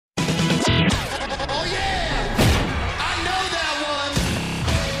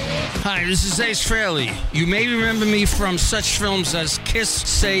Hi, this is Ace Frehley. You may remember me from such films as Kiss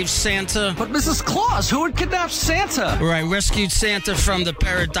Save Santa, But Mrs. Claus, who would kidnap Santa? where I rescued Santa from the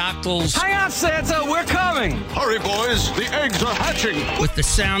pterodactyls Hang on, Santa, we're coming. Hurry, boys, the eggs are hatching. with the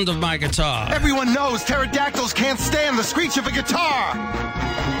sound of my guitar. Everyone knows pterodactyls can't stand the screech of a guitar.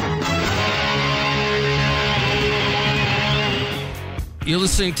 You're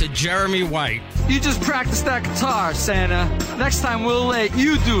listening to Jeremy White. You just practiced that guitar, Santa. Next time we'll let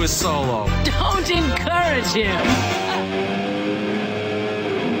you do a solo. Don't encourage him.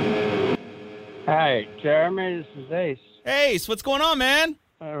 Hi, Jeremy, this is Ace. Hey, so what's going on, man?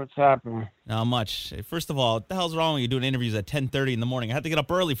 What's happening? Not much. First of all, what the hell's wrong with you doing interviews at 10:30 in the morning? I had to get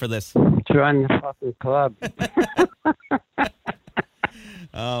up early for this. Join the fucking club.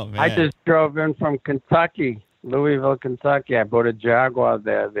 Oh, man. I just drove in from Kentucky, Louisville, Kentucky. I bought a Jaguar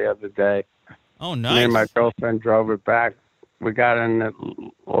there the other day. Oh, Me nice. and my girlfriend drove it back. We got in at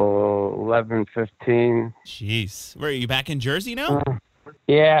 11:15. Jeez. Where are you back in Jersey now?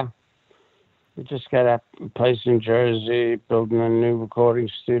 Yeah. We just got a place in Jersey, building a new recording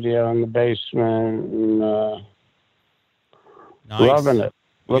studio in the basement, and Nice. loving it.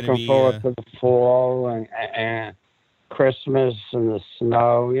 You're gonna Looking be, forward to the fall and Christmas and the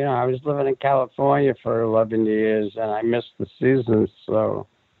snow. You know, I was living in California for 11 years, and I missed the seasons, so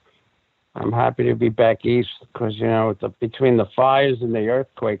I'm happy to be back east because, you know, between the fires and the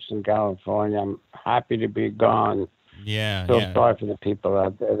earthquakes in California, I'm happy to be gone. Yeah, Feel yeah. sorry for the people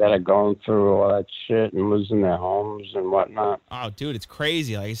out there that are going through all that shit and losing their homes and whatnot. Oh, dude, it's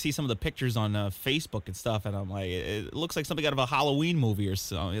crazy. Like, I see some of the pictures on Facebook and stuff, and I'm like, it looks like something out of a Halloween movie or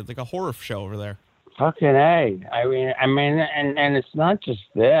something. It's like a horror show over there. Fucking A. I mean, and it's not just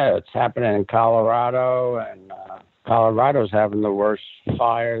there. It's happening in Colorado, and Colorado's having the worst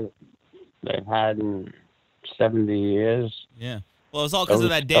fire they've had in 70 years. Yeah. Well, it's all because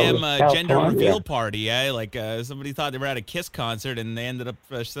of that damn gender reveal party, yeah? Like, somebody thought they were at a Kiss concert, and they ended up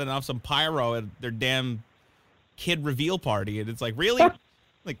setting off some pyro at their damn kid reveal party. And it's like, really?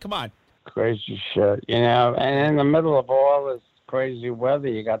 Like, come on. Crazy shit, you know. And in the middle of all this crazy weather,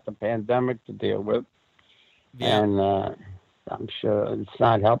 you got the pandemic to deal with. Yeah. And I'm sure it's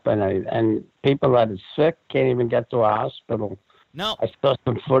not helping. And people that are sick can't even get to a hospital. No. I saw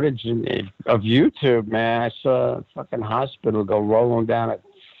some footage of YouTube, man. I saw a fucking hospital go rolling down a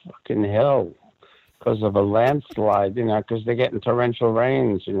fucking hill because of a landslide, you know, because they're getting torrential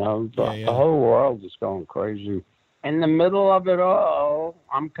rains, you know. The whole world is going crazy. In the middle of it all,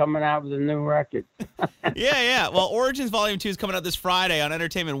 I'm coming out with a new record. Yeah. Well, Origins Volume 2 is coming out this Friday on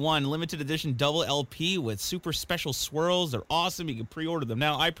Entertainment One, limited edition double LP with super special swirls. They're awesome. You can pre-order them.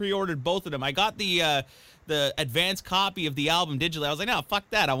 Now, I pre-ordered both of them. I got the advanced copy of the album digitally. I was like, no, fuck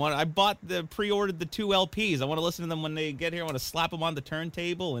that. I pre-ordered the 2 LPs. I want to listen to them when they get here. I want to slap them on the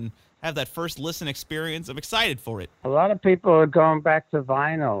turntable and have that first listen experience. I'm excited for it. A lot of people are going back to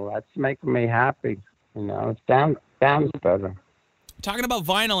vinyl. That's making me happy. You know, it sounds better. Talking about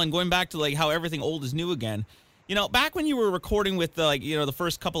vinyl and going back to like how everything old is new again. You know, back when you were recording with the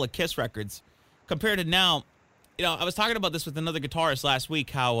first couple of Kiss records, compared to now, you know, I was talking about this with another guitarist last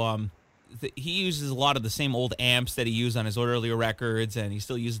week. How he uses a lot of the same old amps that he used on his earlier records, and he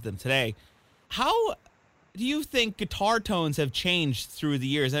still uses them today. How do you think guitar tones have changed through the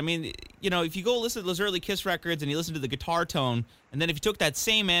years? I mean, you know, if you go listen to those early Kiss records and you listen to the guitar tone, and then if you took that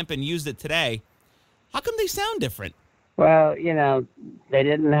same amp and used it today, how come they sound different? Well, you know, we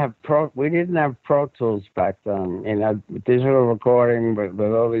didn't have Pro Tools back then. You know, digital recording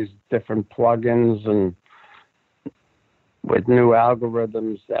with all these different plugins and with new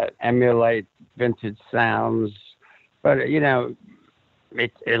algorithms that emulate vintage sounds. But, you know,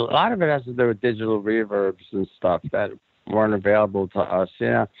 a lot of it has to do with digital reverbs and stuff that weren't available to us.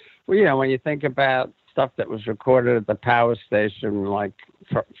 You know, well, you know, when you think about stuff that was recorded at the power station, like,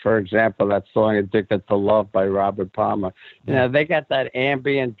 for example, that song Addicted to Love by Robert Palmer. You know, they got that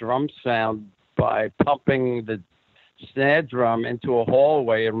ambient drum sound by pumping the snare drum into a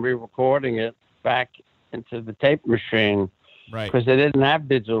hallway and re-recording it back into the tape machine. Right. Because they didn't have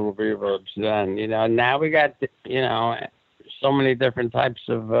digital reverbs then. You know, now we got, you know, so many different types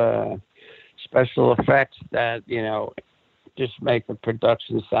of special effects that, you know, just make the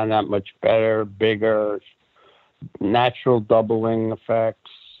production sound that much better, bigger, natural doubling effects.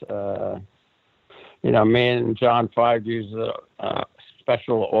 You know, me and John Five use a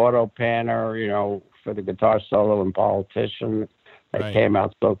special auto panner, you know, for the guitar solo in Politician. That came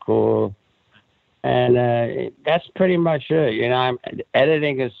out so cool. And that's pretty much it. You know,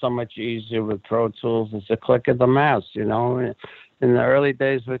 editing is so much easier with Pro Tools. It's a click of the mouse, you know. In the early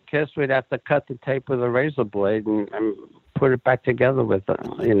days with Kiss, we'd have to cut the tape with a razor blade and put it back together with,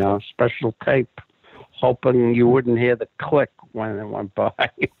 special tape, hoping you wouldn't hear the click when it went by.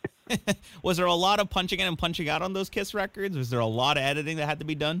 Was there a lot of punching in and punching out on those Kiss records? Was there a lot of editing that had to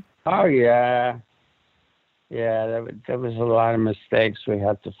be done? Oh, yeah. Yeah, there was a lot of mistakes we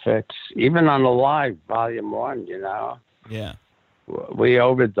had to fix. Even on the live, Volume 1, Yeah. We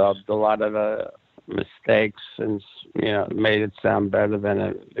overdubbed a lot of the mistakes and, made it sound better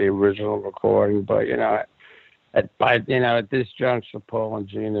than the original recording. But, at this juncture, Paul and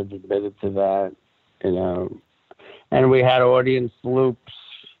Gene have admitted to that, And we had audience loops.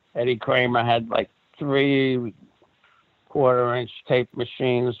 Eddie Kramer had like 3 quarter-inch tape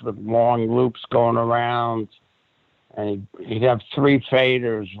machines with long loops going around. And he'd have 3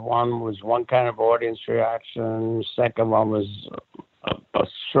 faders. One was one kind of audience reaction. The second one was a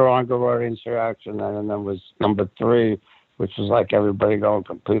stronger audience reaction. And then was number 3, which was like everybody going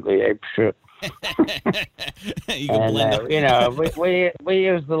completely apeshit. We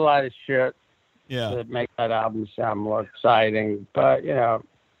used a lot of shit to make that album sound more exciting. But,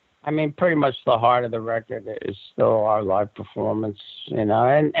 pretty much the heart of the record is still our live performance, And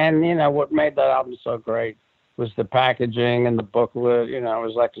what made that album so great was the packaging and the booklet. It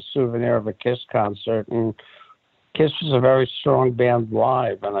was like a souvenir of a Kiss concert. And Kiss was a very strong band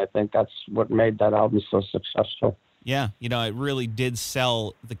live, and I think that's what made that album so successful. Yeah, it really did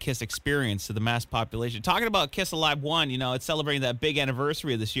sell the Kiss experience to the mass population. Talking about Kiss Alive 1, it's celebrating that big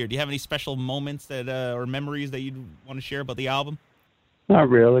anniversary of this year. Do you have any special moments that or memories that you'd want to share about the album? Not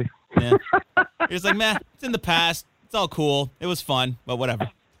really. Yeah. It's like, man, it's in the past. It's all cool. It was fun, but whatever.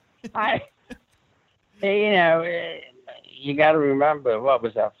 You got to remember, what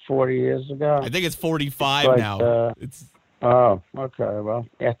was that, 40 years ago? I think it's 45 now. Oh, okay. Well,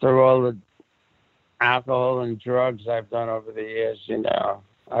 after all the alcohol and drugs I've done over the years,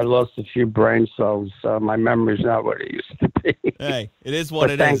 I lost a few brain cells, so my memory's not what it used to be. Hey, it is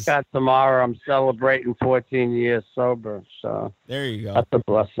what it is. Thank God tomorrow I'm celebrating 14 years sober, so there you go. That's a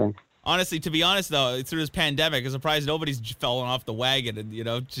blessing. Honestly, to be honest, though, through this pandemic, I'm surprised nobody's fallen off the wagon and,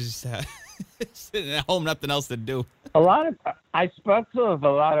 just sitting at home, nothing else to do. I spoke to a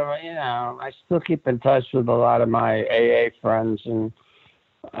lot of, I still keep in touch with a lot of my AA friends, and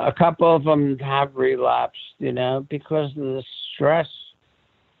a couple of them have relapsed, because of the stress.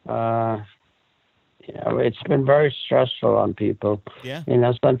 It's been very stressful on people. Yeah.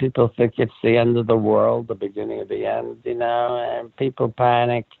 Some people think it's the end of the world, the beginning of the end, and people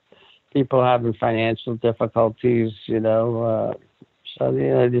panic. People having financial difficulties, so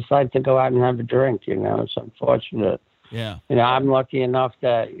they decide to go out and have a drink. It's unfortunate. Yeah. I'm lucky enough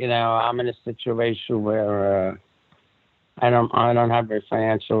that I'm in a situation where I don't have any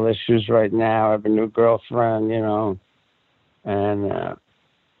financial issues right now. I have a new girlfriend, and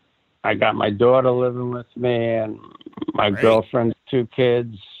I got my daughter living with me, and my girlfriend's 2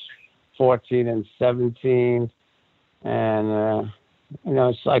 kids, 14 and 17, and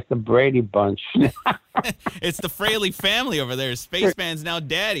it's like the Brady Bunch. It's the Fraley family over there. Spaceman's now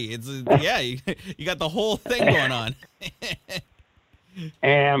daddy. It's you got the whole thing going on.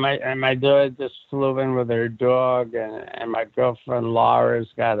 And my daughter just flew in with her dog, and my girlfriend Laura's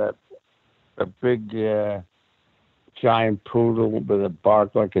got a big giant poodle with a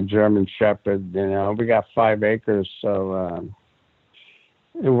bark like a German Shepherd. We got 5 acres, so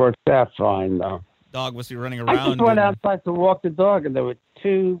it works out fine though. Dog was running around. I just went outside to walk the dog, and there were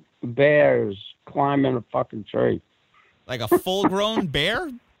 2 bears climbing a fucking tree. Like a full-grown bear?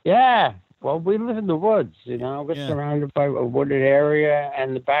 Yeah. Well, we live in the woods, We're surrounded by a wooded area,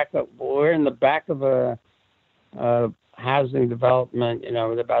 and we're in the back of a housing development,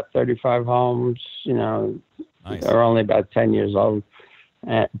 with about 35 homes, Nice. They're only about 10 years old.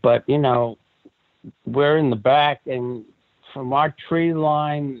 But, we're in the back, and from our tree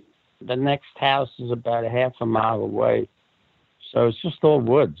line, the next house is about a half a mile away. So it's just all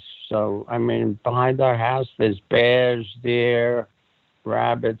woods. So, behind our house, there's bears, deer,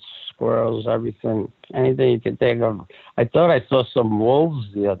 rabbits, squirrels, everything. Anything you can think of. I thought I saw some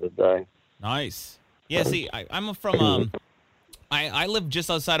wolves the other day. Nice. Yeah, see, I'm from, I live just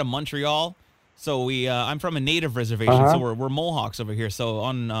outside of Montreal. So I'm from a native reservation, so we're Mohawks over here. So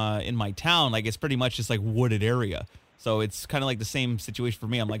in my town, it's pretty much just like wooded area. So it's kind of like the same situation for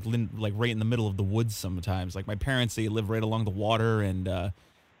me. I'm like right in the middle of the woods sometimes. Like my parents, they live right along the water, and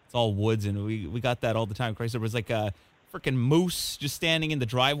it's all woods, and we got that all the time. Christ, there was like a freaking moose just standing in the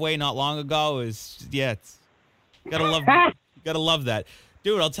driveway not long ago. You gotta love that,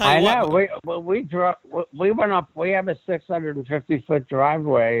 dude. I'll tell you what. I know. We went up. We have a 650-foot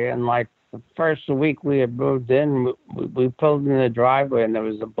driveway, and like the first week we had moved in, we pulled in the driveway, and there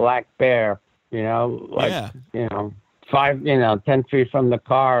was a black bear. 10 feet from the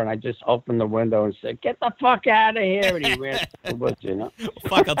car, and I just opened the window and said, "Get the fuck out of here!" And he ran to the woods,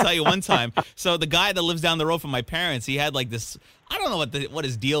 Fuck, I'll tell you one time. So the guy that lives down the road from my parents, he had like this. I don't know what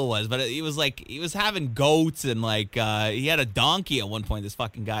his deal was, but it was like he was having goats and like he had a donkey at one point. This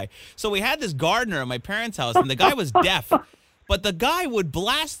fucking guy. So we had this gardener at my parents' house, and the guy was deaf. But the guy would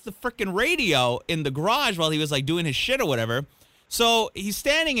blast the freaking radio in the garage while he was like doing his shit or whatever. So he's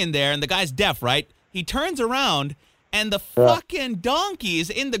standing in there, and the guy's deaf, right? He turns around, and the fucking donkey is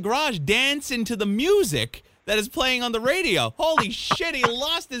in the garage dancing to the music that is playing on the radio. Holy shit, he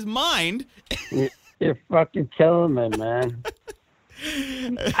lost his mind. You're fucking killing me, man.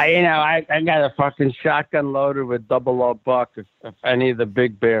 I got a fucking shotgun loaded with 00 buck. If any of the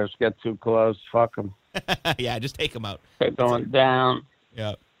big bears get too close, fuck them. Yeah, just take them out. They're going down.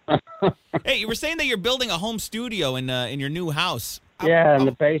 Yeah. Hey, you were saying that you're building a home studio in your new house. Yeah, in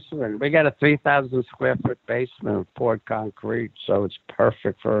the basement. We got a 3,000 square foot basement of poured concrete, so it's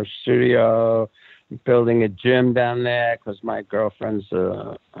perfect for a studio. I'm building a gym down there because my girlfriend's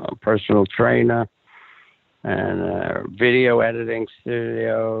a personal trainer, and a video editing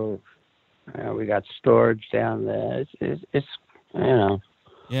studio. We got storage down there. It's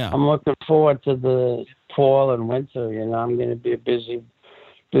Yeah. I'm looking forward to the fall and winter. I'm going to be a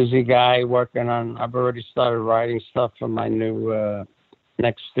busy guy working on. I've already started writing stuff for my new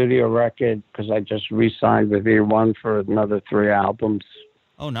next studio record because I just re-signed with E1 for another 3 albums.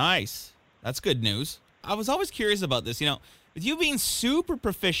 Oh, nice. That's good news. I was always curious about this. With you being super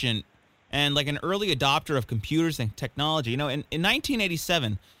proficient and like an early adopter of computers and technology, in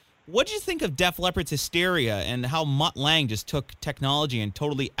 1987, what did you think of Def Leppard's Hysteria and how Mutt Lange just took technology and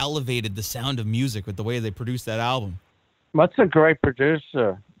totally elevated the sound of music with the way they produced that album? Mutt's a great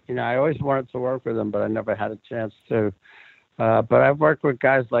producer. I always wanted to work with him, but I never had a chance to. But I've worked with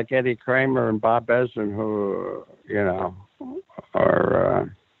guys like Eddie Kramer and Bob Ezrin who,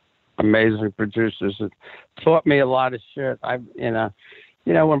 are amazing producers. It taught me a lot of shit.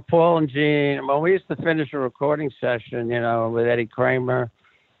 When Paul and Gene, when we used to finish a recording session, with Eddie Kramer,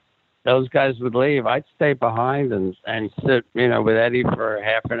 those guys would leave. I'd stay behind and sit, with Eddie for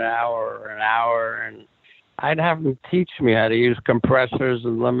half an hour or an hour, and I'd have him teach me how to use compressors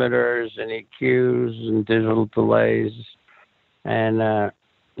and limiters and EQs and digital delays. And, I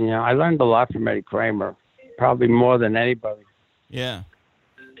learned a lot from Eddie Kramer, probably more than anybody. Yeah.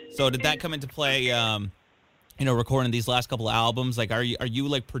 So did that come into play, recording these last couple of albums? Like, are you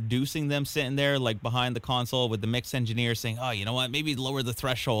like producing them, sitting there like behind the console with the mix engineer saying, oh, you know what, maybe lower the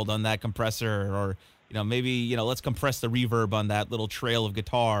threshold on that compressor, or maybe let's compress the reverb on that little trail of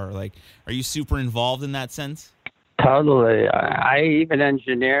guitar? Like, are you super involved in that sense? Totally. I even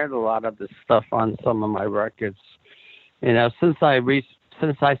engineered a lot of the stuff on some of my records. Since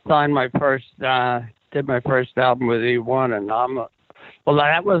I signed my first, did my first album with E1, Anomaly. Well,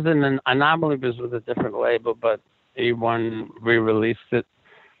 that was an Anomaly was with a different label, but E1 re-released it.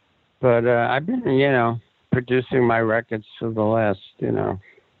 But I've been, producing my records for the last,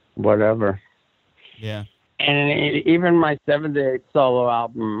 whatever. Yeah. And even my 78 solo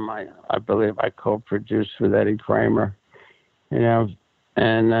album, I believe I co-produced with Eddie Kramer, and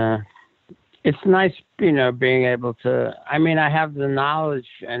it's nice, being able to, I have the knowledge,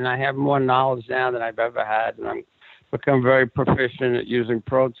 and I have more knowledge now than I've ever had, and I'm become very proficient at using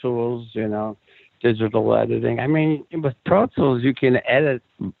Pro Tools, digital editing. With Pro Tools, you can edit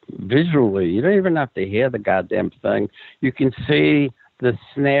visually. You don't even have to hear the goddamn thing. You can see the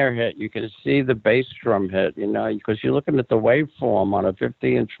snare hit. You can see the bass drum hit, because you're looking at the waveform on a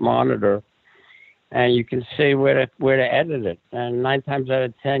 50-inch monitor, and you can see where to edit it. And 9 times out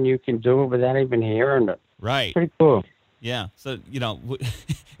of 10, you can do it without even hearing it. Right. Pretty cool. Yeah. So,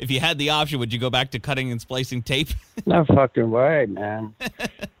 if you had the option, would you go back to cutting and splicing tape? No fucking way, man.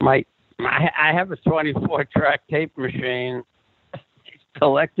 I have a 24-track tape machine. It's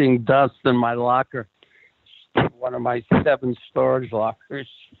collecting dust in my locker. One of my 7 storage lockers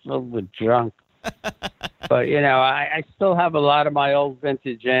filled with junk. But, I still have a lot of my old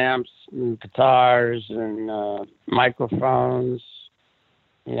vintage amps and guitars and microphones.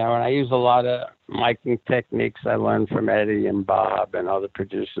 And I use a lot of miking techniques I learned from Eddie and Bob and other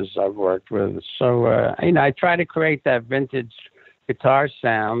producers I've worked with. So, I try to create that vintage guitar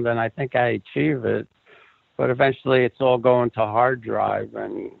sound, and I think I achieve it. But eventually it's all going to hard drive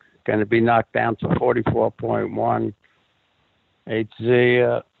and going to be knocked down to 44.1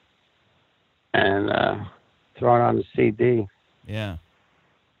 HZ and thrown on the CD. Yeah.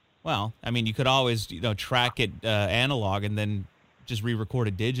 Well, you could always, track it analog and then just re-record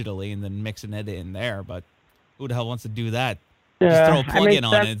it digitally and then mix and edit in there. But who the hell wants to do that? Just throw a plug-in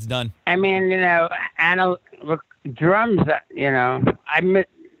on it, it's done. drums,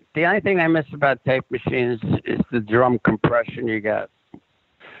 the only thing I miss about tape machines is the drum compression you get.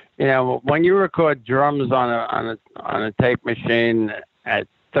 When you record drums on a tape machine at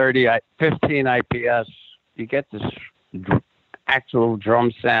 15 IPS, you get this actual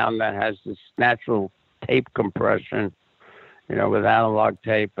drum sound that has this natural tape compression, with analog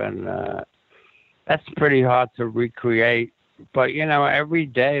tape, and that's pretty hard to recreate. But every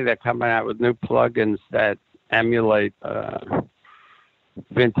day they're coming out with new plugins that emulate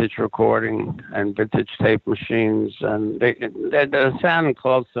vintage recording and vintage tape machines, and they're sounding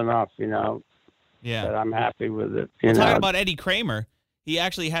close enough, that I'm happy with it. Talking about Eddie Kramer, he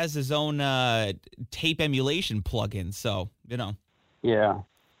actually has his own tape emulation plugin, so, Yeah.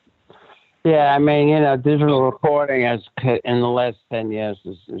 Yeah, I mean, digital recording has, in the last 10 years,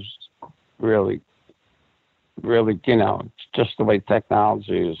 is really, it's just the way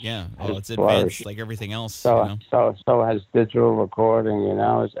technology is. Yeah, well, it's advanced like everything else. So has digital recording,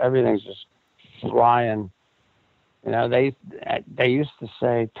 everything's just flying. They used to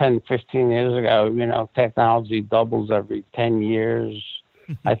say 10, 15 years ago, technology doubles every 10 years.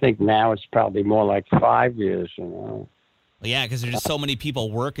 I think now it's probably more like 5 years, Well, yeah, because there's just so many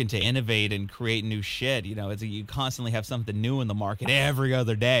people working to innovate and create new shit. You constantly have something new in the market every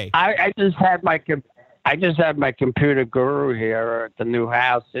other day. I just had my computer guru here at the new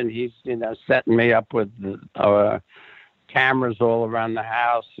house, and he's setting me up with cameras all around the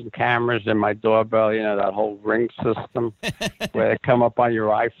house and cameras in my doorbell. That whole Ring system where they come up on your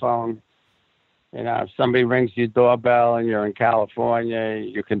iPhone. If somebody rings your doorbell and you're in California,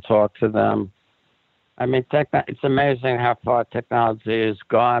 you can talk to them. I mean, it's amazing how far technology has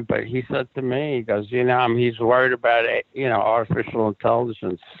gone. But he said to me, he goes, he's worried about it, artificial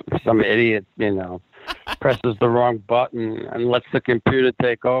intelligence. Some idiot, presses the wrong button and lets the computer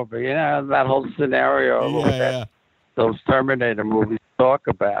take over. That whole scenario that those Terminator movies talk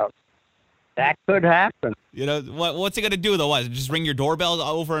about. That could happen. What's it going to do, though? What, just ring your doorbell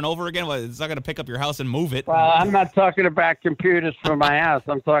over and over again? It's not going to pick up your house and move it. Well, I'm not talking about computers for my house.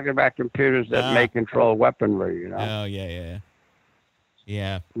 I'm talking about computers that may control weaponry, Oh, yeah.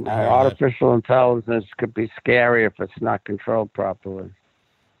 Yeah. Artificial intelligence could be scary if it's not controlled properly.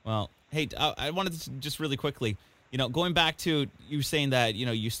 Well, hey, I wanted to just really quickly, going back to you saying that,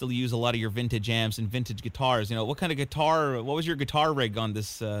 you still use a lot of your vintage amps and vintage guitars. What kind of guitar, what was your guitar rig on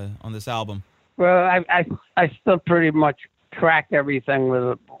this album? Well, I still pretty much track everything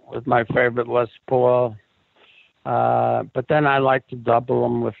with my favorite Les Paul. But then I like to double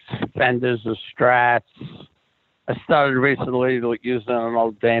them with Fenders or Strats. I started recently using an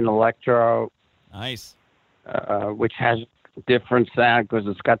old Dane Electro. Nice. Which has different sound because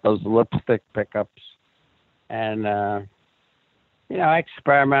it's got those lipstick pickups. And, I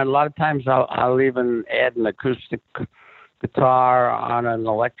experiment. A lot of times I'll even add an acoustic guitar on an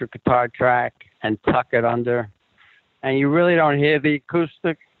electric guitar track and tuck it under. And you really don't hear the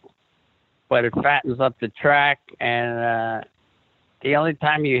acoustic, but it fattens up the track. And the only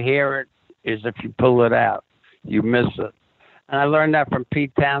time you hear it is if you pull it out. You miss it. And I learned that from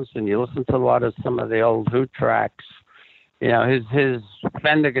Pete Townsend. You listen to a lot of some of the old Who tracks. His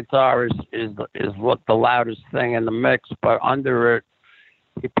Fender guitar is what the loudest thing in the mix, but under it,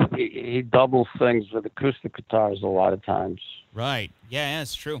 he doubles things with acoustic guitars a lot of times. Right. Yeah,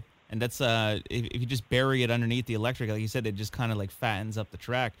 it's true. And that's if you just bury it underneath the electric, like you said, it just kind of like fattens up the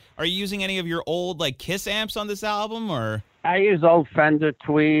track. Are you using any of your old like Kiss amps on this album, or? I use old Fender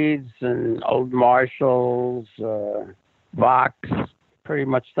Tweeds and old Marshalls, Vox. Pretty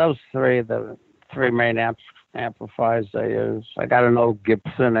much those three, the three main amplifiers I use. I got an old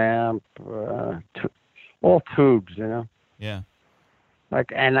Gibson amp, all tubes, Yeah.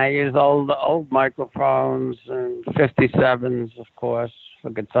 And I use old microphones and 57s, of course, for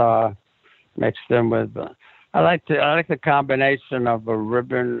guitar. Mixed in with. I like the combination of a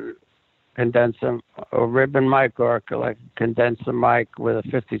ribbon condenser, a ribbon mic, or like a condenser mic with a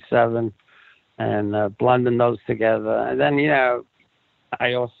 57, and blending those together. And then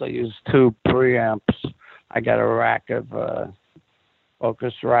I also use two preamps. I got a rack of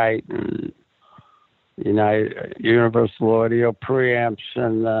Focusrite and Universal Audio preamps,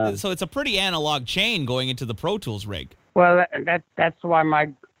 and so it's a pretty analog chain going into the Pro Tools rig. Well, that's why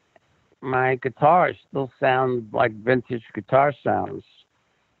my guitars still sound like vintage guitar sounds,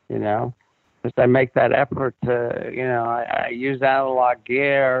 because I make that effort to, I use analog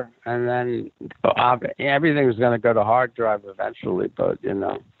gear, and then everything's going to go to hard drive eventually, but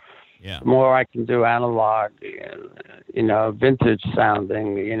Yeah. The more I can do analog, vintage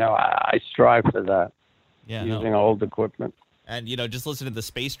sounding, I strive for that. Yeah, using old equipment. And, just listening to the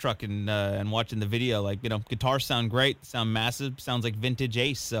space truck and watching the video, guitars sound great, sound massive, sounds like vintage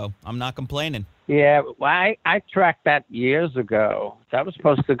Ace, so I'm not complaining. Yeah, well, I tracked that years ago. That was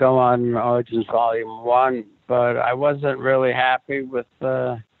supposed to go on Origins Volume 1, but I wasn't really happy with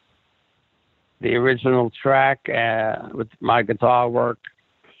the original track with my guitar work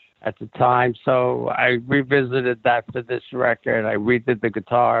at the time. So I revisited that for this record. I redid the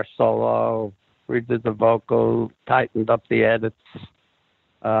guitar solo, redid the vocal, tightened up the edits.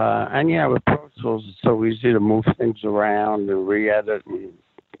 And with Pro Tools, it's so easy to move things around and re-edit and,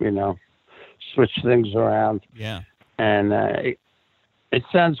 switch things around. Yeah. And it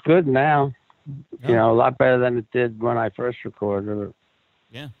sounds good now. Yeah. A lot better than it did when I first recorded it.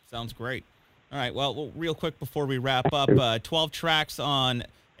 Yeah, sounds great. All right, well, real quick before we wrap up, 12 tracks on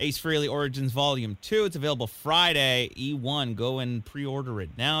Ace Frehley Origins Volume 2. It's available Friday, E1. Go and pre-order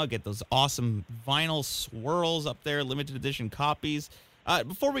it now. Get those awesome vinyl swirls up there, limited edition copies.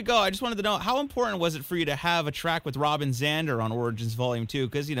 Before we go, I just wanted to know, how important was it for you to have a track with Robin Zander on Origins Volume 2?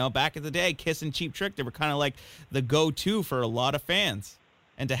 Because, back in the day, Kiss and Cheap Trick, they were kind of like the go-to for a lot of fans.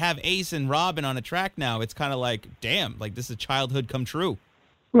 And to have Ace and Robin on a track now, it's kind of like, damn, like this is childhood come true.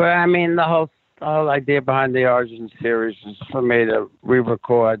 Well, I mean, the whole idea behind the Origins series is for me to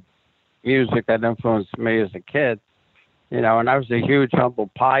re-record music that influenced me as a kid. And I was a huge Humble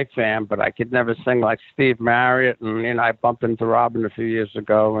Pie fan, but I could never sing like Steve Marriott. And, I bumped into Robin a few years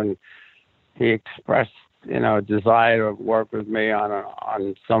ago, and he expressed, a desire to work with me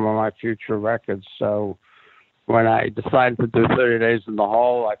on some of my future records. So when I decided to do 30 Days in the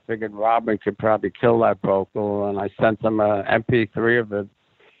Hole, I figured Robin could probably kill that vocal, and I sent him an MP3 of it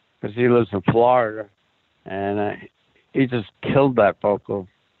because he lives in Florida, and he just killed that vocal.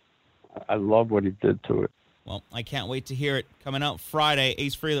 I love what he did to it. Well, I can't wait to hear it coming out Friday,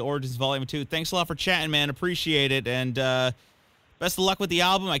 Ace Frehley Origins Volume 2. Thanks a lot for chatting, man. Appreciate it. And best of luck with the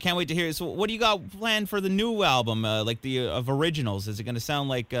album. I can't wait to hear it. So what do you got planned for the new album, of originals? Is it going to sound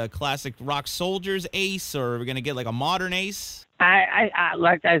like classic Rock Soldiers Ace, or are we going to get like a modern Ace? I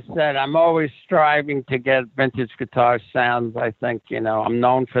like I said, I'm always striving to get vintage guitar sounds. I think, I'm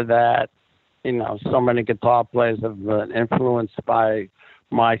known for that. So many guitar players have been influenced by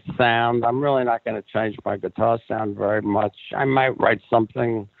my sound. I'm really not going to change my guitar sound very much. I might write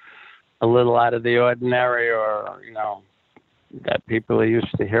something a little out of the ordinary, or, that people are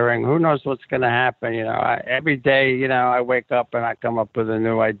used to hearing. Who knows what's going to happen? Every day, I wake up and I come up with a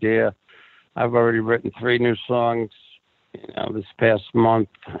new idea. I've already written 3 new songs, this past month,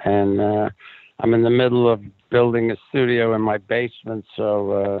 and I'm in the middle of building a studio in my basement.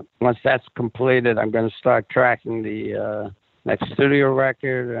 So once that's completed, I'm going to start tracking the next studio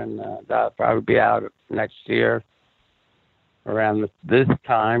record, and that'll probably be out next year around this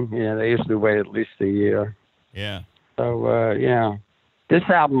time. They usually wait at least a year. Yeah. So, this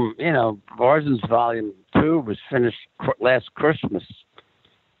album, Origins Volume 2 was finished last Christmas,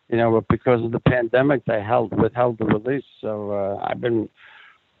 but because of the pandemic, they withheld the release. So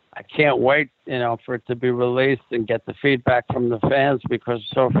I can't wait, for it to be released and get the feedback from the fans, because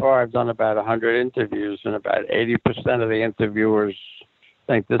so far I've done about 100 interviews, and about 80% of the interviewers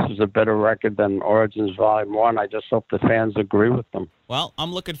think this is a better record than Origins Volume 1. I just hope the fans agree with them. Well,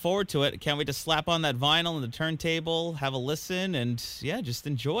 I'm looking forward to it. Can't wait to slap on that vinyl and the turntable, have a listen, and, just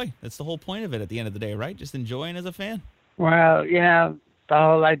enjoy. That's the whole point of it at the end of the day, right? Just enjoying as a fan. Well, the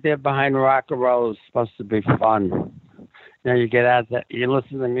whole idea behind rock and roll is supposed to be fun. You get out there, you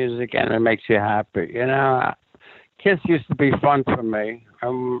listen to music, and it makes you happy. Kiss used to be fun for me.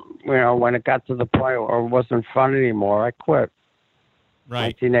 When it got to the point where it wasn't fun anymore, I quit.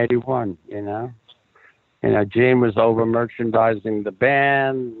 Right. 1981, Gene was over merchandising the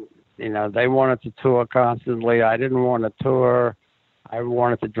band. They wanted to tour constantly. I didn't want to tour. I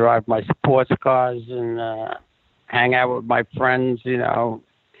wanted to drive my sports cars and hang out with my friends,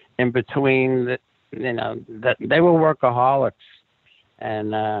 in between. That they were workaholics.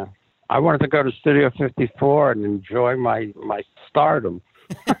 And I wanted to go to Studio 54 and enjoy my stardom.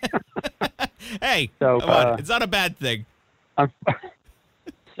 Hey, so, come on. It's not a bad thing.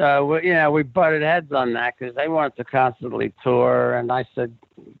 So, we butted heads on that because they wanted to constantly tour. And I said,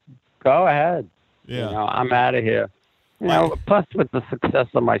 go ahead. Yeah. I'm out of here. Plus with the success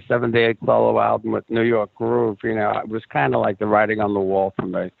of my 78 solo album with New York Groove, it was kind of like the writing on the wall for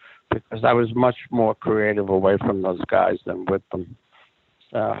me, because I was much more creative away from those guys than with them.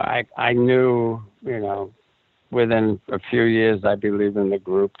 So I knew, within a few years I'd be leaving the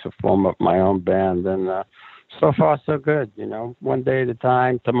group to form up my own band. And so far, so good, one day at a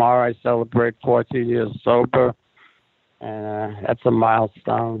time. Tomorrow I celebrate 14 years sober, and that's a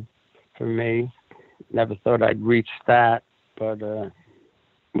milestone for me. Never thought I'd reach that, but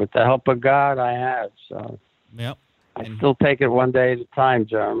with the help of God, I have. So Yep. I still take it one day at a time,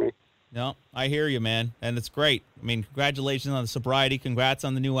 Jeremy. No, I hear you, man, and it's great. I mean, congratulations on the sobriety. Congrats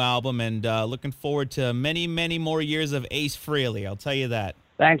on the new album, and looking forward to many, many more years of Ace Frehley. I'll tell you that.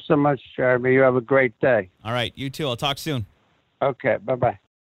 Thanks so much, Jeremy. You have a great day. All right, you too. I'll talk soon. Okay, bye-bye.